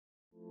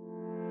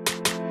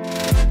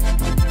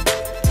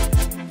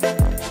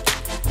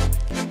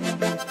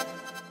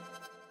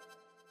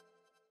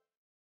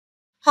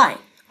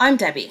I'm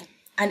Debbie,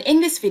 and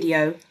in this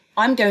video,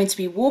 I'm going to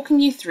be walking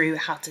you through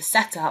how to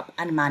set up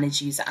and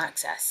manage user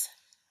access.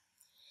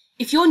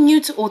 If you're new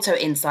to Auto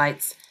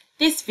Insights,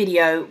 this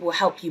video will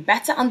help you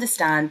better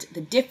understand the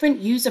different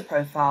user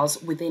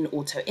profiles within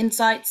Auto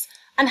Insights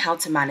and how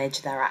to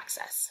manage their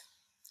access.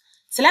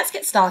 So let's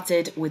get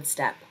started with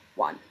step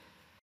 1.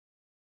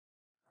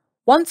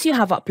 Once you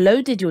have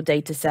uploaded your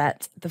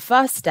dataset, the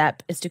first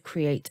step is to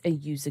create a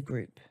user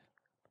group.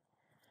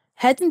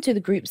 Head into the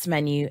Groups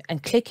menu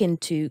and click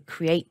into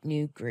Create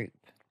New Group.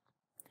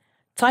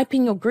 Type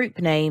in your group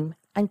name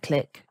and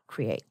click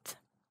Create.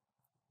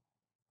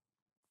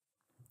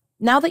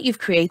 Now that you've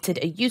created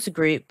a user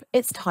group,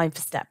 it's time for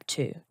step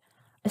 2,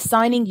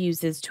 assigning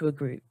users to a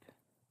group.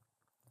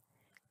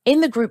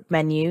 In the Group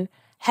menu,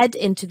 head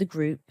into the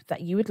group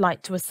that you would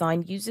like to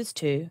assign users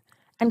to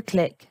and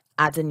click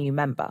Add a New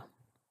Member.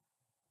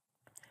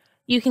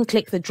 You can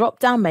click the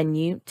drop-down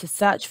menu to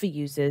search for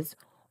users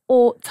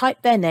or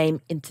type their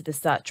name into the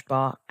search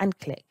bar and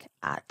click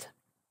Add.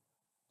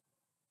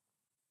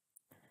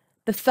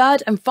 The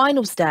third and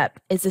final step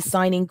is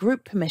assigning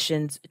group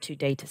permissions to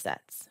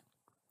datasets.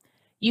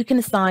 You can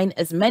assign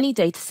as many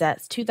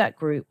datasets to that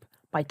group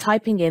by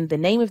typing in the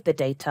name of the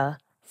data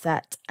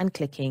set and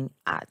clicking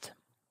Add.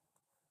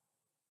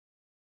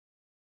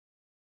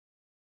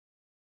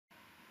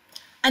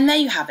 And there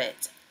you have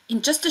it.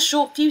 In just a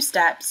short few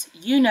steps,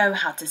 you know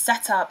how to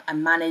set up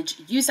and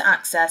manage user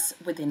access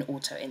within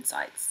Auto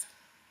Insights.